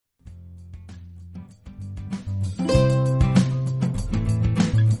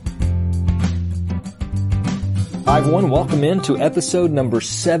Hi everyone, welcome into episode number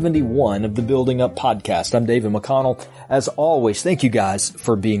 71 of the Building Up Podcast. I'm David McConnell. As always, thank you guys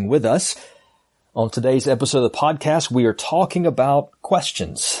for being with us. On today's episode of the podcast, we are talking about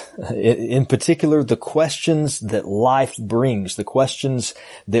questions. In particular, the questions that life brings, the questions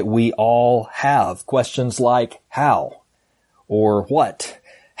that we all have. Questions like how or what?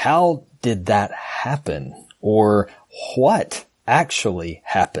 How did that happen? Or what actually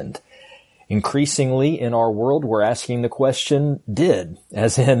happened? Increasingly in our world, we're asking the question, did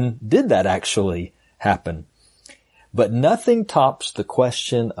that actually happen? But nothing tops the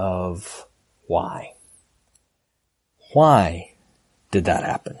question of why. Why did that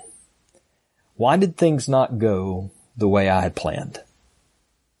happen? Why did things not go the way I had planned?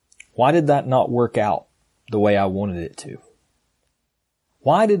 Why did that not work out the way I wanted it to?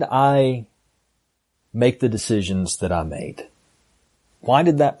 Why did I make the decisions that I made? Why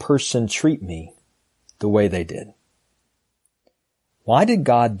did that person treat me the way they did? Why did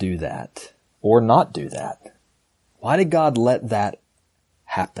God do that or not do that? Why did God let that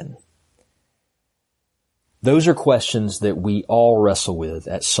happen? Those are questions that we all wrestle with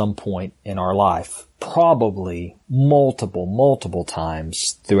at some point in our life, probably multiple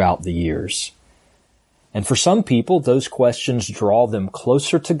times throughout the years. And for some people, those questions draw them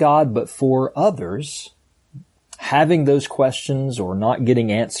closer to God, but for others, having those questions or not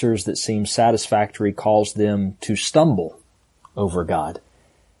getting answers that seem satisfactory cause them to stumble over God.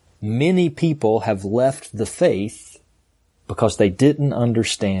 Many people have left the faith because they didn't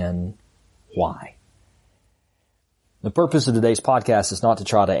understand why. The purpose of today's podcast is not to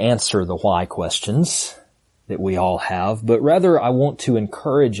try to answer the why questions that we all have, but rather I want to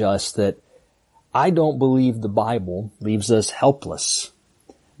encourage us that I don't believe the Bible leaves us helpless.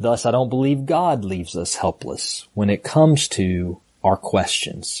 Thus, I don't believe God leaves us helpless when it comes to our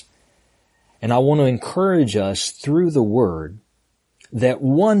questions. And I want to encourage us through the Word that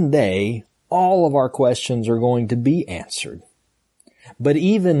one day all of our questions are going to be answered. But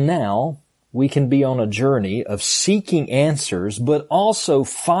even now, we can be on a journey of seeking answers, but also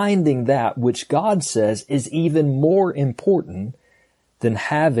finding that which God says is even more important than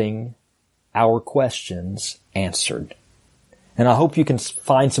having our questions answered. And I hope you can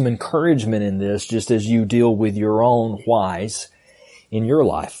find some encouragement in this just as you deal with your own whys in your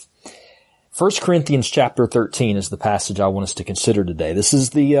life. 1 Corinthians chapter 13 is the passage I want us to consider today. This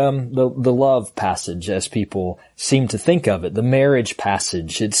is the love passage as people seem to think of it, the marriage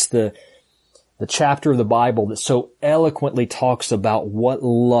passage. It's the chapter of the Bible that so eloquently talks about what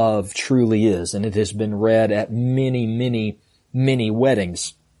love truly is. And it has been read at many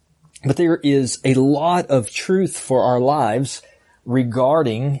weddings. But there is a lot of truth for our lives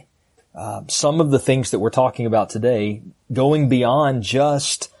regarding some of the things that we're talking about today, going beyond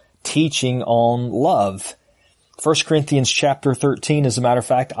just teaching on love. 1 Corinthians chapter 13, as a matter of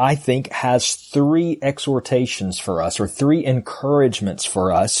fact, I think has three exhortations for us, or three encouragements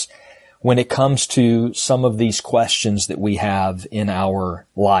for us when it comes to some of these questions that we have in our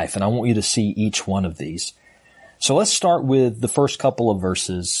life. And I want you to see each one of these. So let's start with the first couple of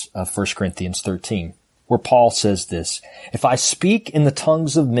verses of 1 Corinthians 13, where Paul says this, "If I speak in the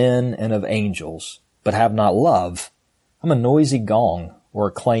tongues of men and of angels, but have not love, I'm a noisy gong or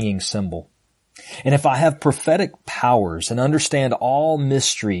a clanging cymbal. And if I have prophetic powers and understand all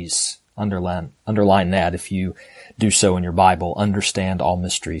mysteries," underline that if you do so in your Bible, understand all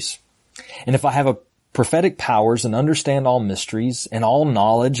mysteries. "And if I have prophetic powers and understand all mysteries and all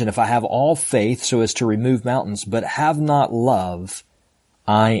knowledge, and if I have all faith so as to remove mountains, but have not love,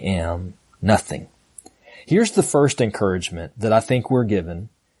 I am nothing." Here's the first encouragement that I think we're given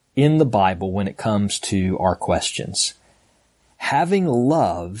in the Bible when it comes to our questions. Having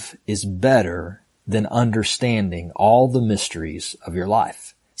love is better than understanding all the mysteries of your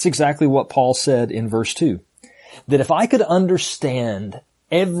life. It's exactly what Paul said in verse 2. That if I could understand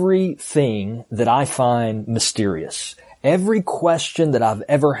everything that I find mysterious, every question that I've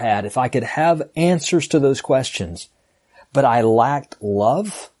ever had, if I could have answers to those questions, but I lacked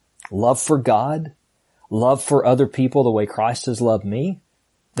love for God, love for other people the way Christ has loved me,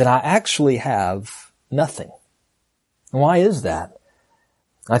 then I actually have nothing. Why is that?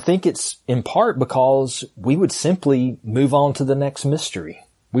 I think it's in part because we would simply move on to the next mystery.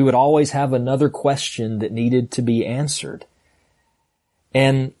 We would always have another question that needed to be answered.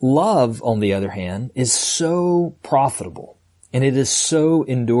 And love, on the other hand, is so profitable, and it is so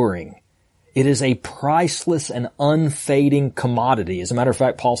enduring. It is a priceless and unfading commodity. As a matter of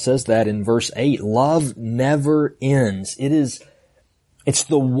fact, Paul says that in verse 8, love never ends. It's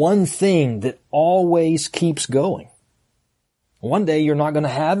the one thing that always keeps going. One day you're not going to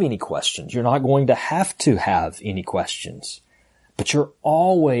have any questions. You're not going to have any questions. But you're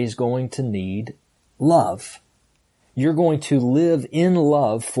always going to need love. You're going to live in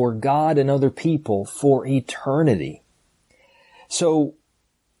love for God and other people for eternity. So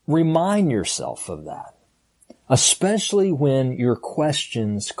remind yourself of that, especially when your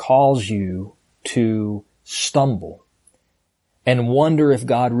questions cause you to stumble and wonder if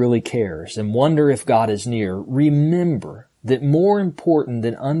God really cares and wonder if God is near. Remember that more important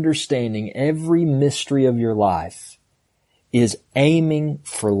than understanding every mystery of your life is aiming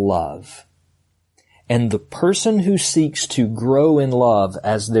for love. And the person who seeks to grow in love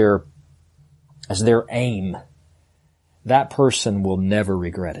as their aim, that person will never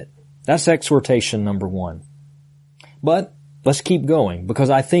regret it. That's exhortation number 1. But let's keep going, because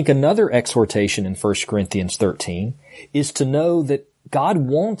I think another exhortation in 1 Corinthians 13 is to know that God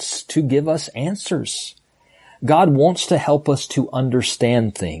wants to give us answers. God wants to help us to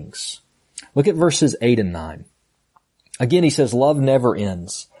understand things. Look at verses 8 and 9. Again, he says, love never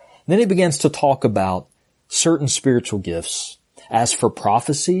ends. Then he begins to talk about certain spiritual gifts. As for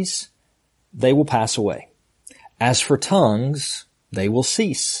prophecies, they will pass away. As for tongues, they will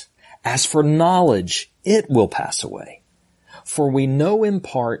cease. As for knowledge, it will pass away. For we know in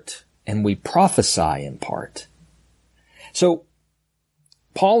part and we prophesy in part. So,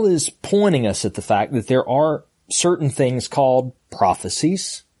 Paul is pointing us at the fact that there are certain things called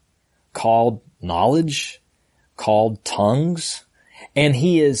prophecies, called knowledge, called tongues, and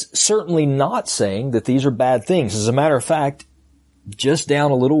he is certainly not saying that these are bad things. As a matter of fact, just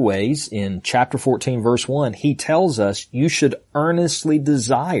down a little ways in chapter 14 verse 1, he tells us you should earnestly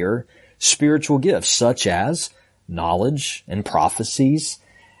desire spiritual gifts such as knowledge and prophecies,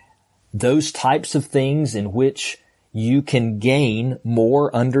 those types of things in which you can gain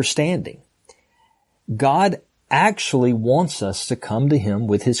more understanding. God actually wants us to come to him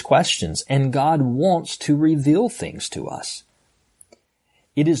with his questions, and God wants to reveal things to us.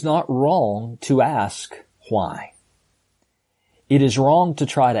 It is not wrong to ask why. It is wrong to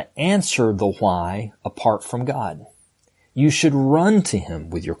try to answer the why apart from God. You should run to him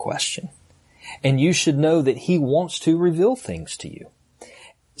with your question, and you should know that he wants to reveal things to you.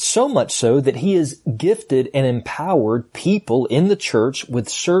 So much so that he has gifted and empowered people in the church with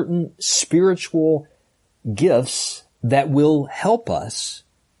certain spiritual gifts that will help us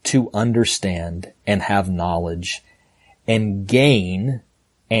to understand and have knowledge and gain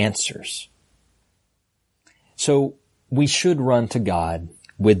answers. So we should run to God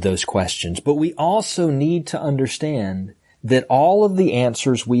with those questions, but we also need to understand that all of the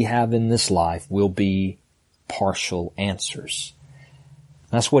answers we have in this life will be partial answers.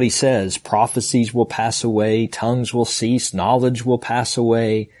 That's what he says. Prophecies will pass away, tongues will cease, knowledge will pass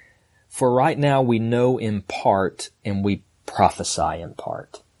away. For right now we know in part and we prophesy in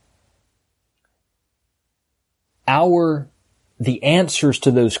part. The answers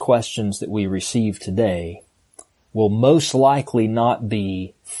to those questions that we receive today will most likely not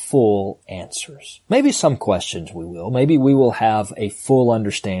be full answers. Maybe some questions we will. Maybe we will have a full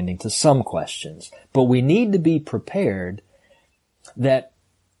understanding to some questions. But we need to be prepared that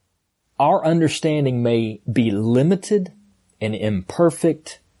our understanding may be limited and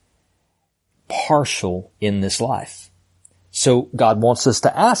imperfect, partial in this life. So God wants us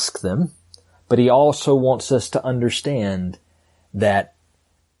to ask them, but he also wants us to understand that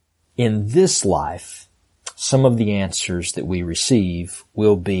in this life, some of the answers that we receive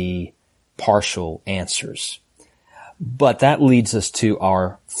will be partial answers. But that leads us to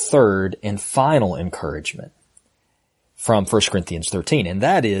our third and final encouragement from 1 Corinthians 13, and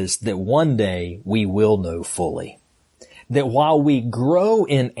that is that one day we will know fully. That while we grow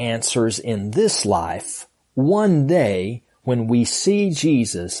in answers in this life, one day when we see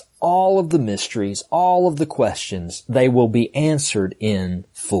Jesus, all of the mysteries, all of the questions, they will be answered in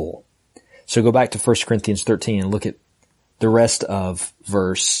full. So go back to 1 Corinthians 13 and look at the rest of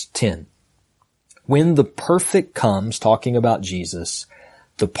verse 10. When the perfect comes, talking about Jesus,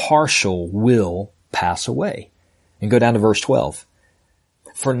 the partial will pass away. And go down to verse 12.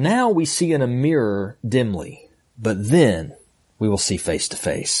 For now we see in a mirror dimly, but then we will see face to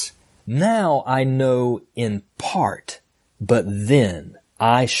face. Now I know in part, but then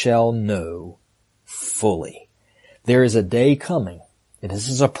I shall know fully. There is a day coming, and this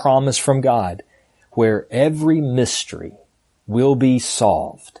is a promise from God, where every mystery will be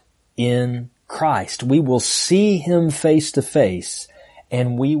solved in Christ. We will see him face to face,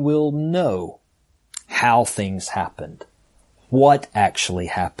 and we will know how things happened, what actually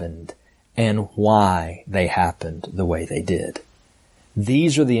happened, and why they happened the way they did.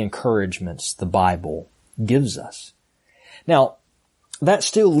 These are the encouragements the Bible gives us. Now, that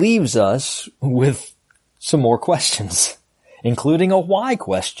still leaves us with some more questions, including a why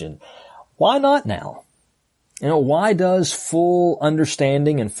question. Why not now? Why does full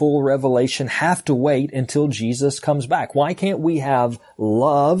understanding and full revelation have to wait until Jesus comes back? Why can't we have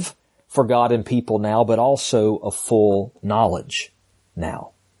love for God and people now, but also a full knowledge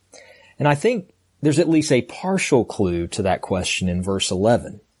now? And I think there's at least a partial clue to that question in verse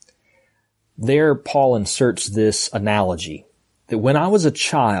 11. There, Paul inserts this analogy that when I was a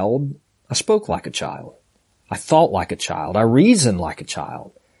child, I spoke like a child. I thought like a child. I reasoned like a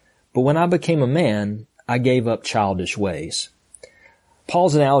child. But when I became a man, I gave up childish ways.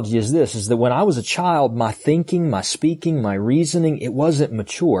 Paul's analogy is this, is that when I was a child, my thinking, my speaking, my reasoning, it wasn't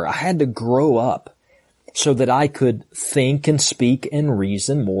mature. I had to grow up so that I could think and speak and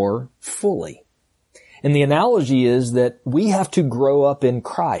reason more fully. And the analogy is that we have to grow up in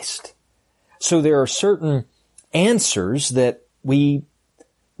Christ. So there are certain answers that we're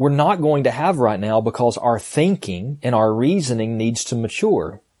not going to have right now because our thinking and our reasoning needs to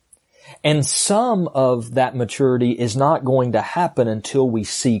mature. And some of that maturity is not going to happen until we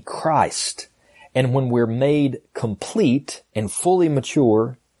see Christ. And when we're made complete and fully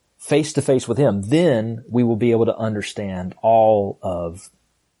mature, face to face with Him, then we will be able to understand all of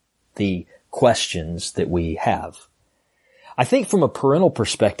the questions that we have. I think from a parental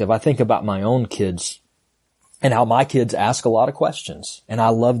perspective, I think about my own kids and how my kids ask a lot of questions, and I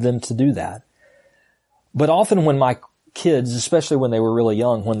love them to do that. But often when my kids, especially when they were really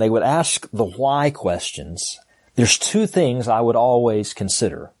young, when they would ask the why questions, there's two things I would always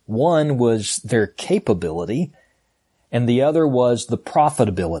consider. One was their capability, and the other was the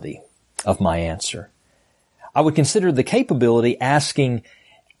profitability of my answer. I would consider the capability asking,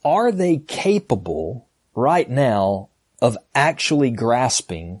 are they capable right now of actually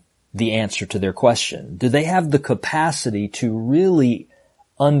grasping the answer to their question? Do they have the capacity to really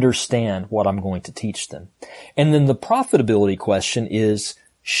understand what I'm going to teach them? And then the profitability question is,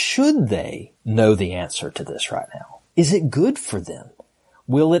 should they know the answer to this right now? Is it good for them?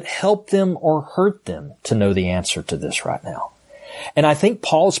 Will it help them or hurt them to know the answer to this right now? And I think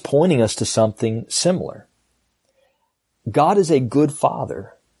Paul's pointing us to something similar. God is a good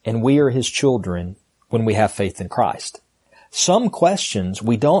Father, and we are His children when we have faith in Christ. Some questions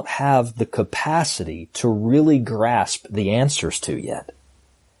we don't have the capacity to really grasp the answers to yet.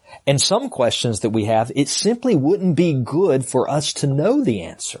 And some questions that we have, it simply wouldn't be good for us to know the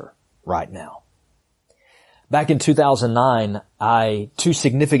answer right now. Back in 2009, two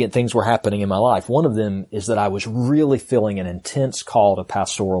significant things were happening in my life. One of them is that I was really feeling an intense call to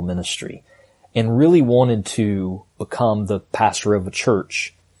pastoral ministry and really wanted to become the pastor of a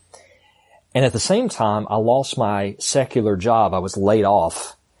church. And at the same time, I lost my secular job. I was laid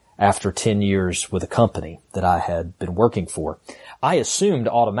off after 10 years with a company that I had been working for. I assumed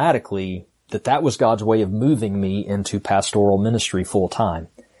automatically that that was God's way of moving me into pastoral ministry full time.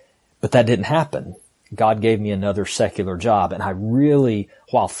 But that didn't happen. God gave me another secular job, and I really,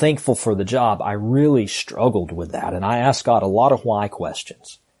 while thankful for the job, I really struggled with that. And I asked God a lot of why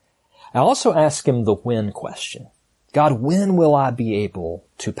questions. I also asked Him the when question. God, when will I be able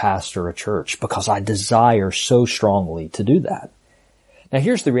to pastor a church? Because I desire so strongly to do that. Now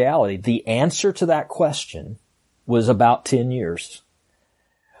here's the reality. The answer to that question was about 10 years.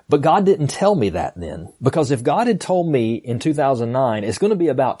 But God didn't tell me that then. Because if God had told me in 2009, it's going to be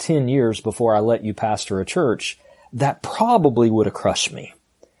about 10 years before I let you pastor a church, that probably would have crushed me.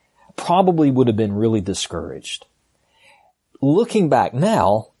 Probably would have been really discouraged. Looking back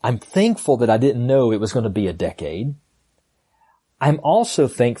now, I'm thankful that I didn't know it was going to be a decade. I'm also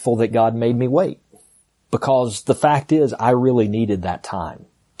thankful that God made me wait, because the fact is I really needed that time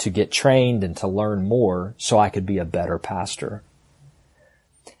to get trained and to learn more so I could be a better pastor.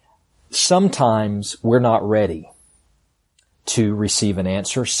 Sometimes we're not ready to receive an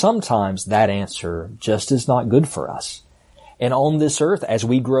answer. Sometimes that answer just is not good for us. And on this earth, as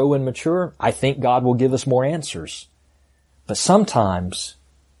we grow and mature, I think God will give us more answers. But sometimes,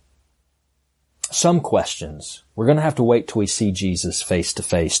 some questions, we're going to have to wait till we see Jesus face to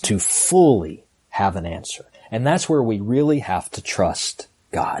face to fully have an answer. And that's where we really have to trust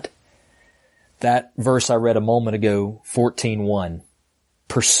God. That verse I read a moment ago, 14:1,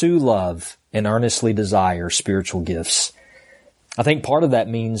 pursue love and earnestly desire spiritual gifts. I think part of that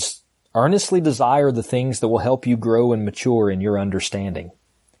means earnestly desire the things that will help you grow and mature in your understanding.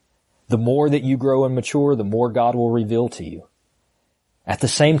 The more that you grow and mature, the more God will reveal to you. At the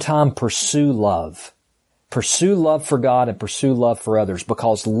same time, pursue love. Pursue love for God and pursue love for others,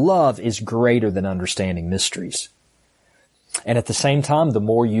 because love is greater than understanding mysteries. And at the same time, the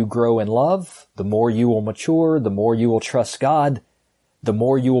more you grow in love, the more you will mature, the more you will trust God, the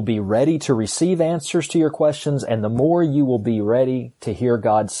more you will be ready to receive answers to your questions, and the more you will be ready to hear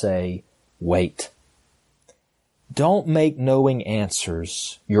God say, wait. Don't make knowing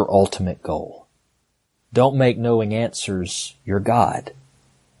answers your ultimate goal. Don't make knowing answers your God.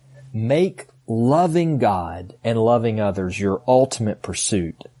 Make loving God and loving others your ultimate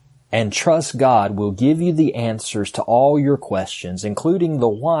pursuit, and trust God will give you the answers to all your questions, including the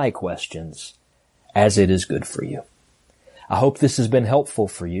why questions, as it is good for you. I hope this has been helpful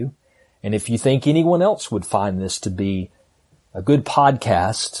for you, and if you think anyone else would find this to be a good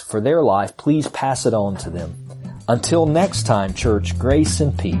podcast for their life, please pass it on to them. Until next time, church, grace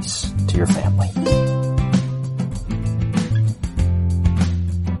and peace to your family.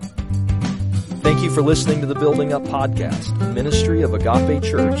 Thank you for listening to the Building Up Podcast, ministry of Agape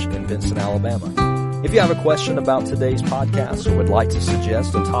Church in Benson, Alabama. If you have a question about today's podcast or would like to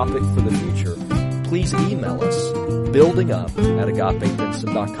suggest a topic for the future, please email us,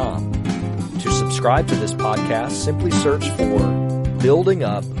 buildingup@agapebenson.com. To subscribe to this podcast, simply search for Building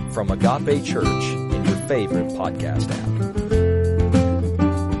Up from Agape Church in your favorite podcast app.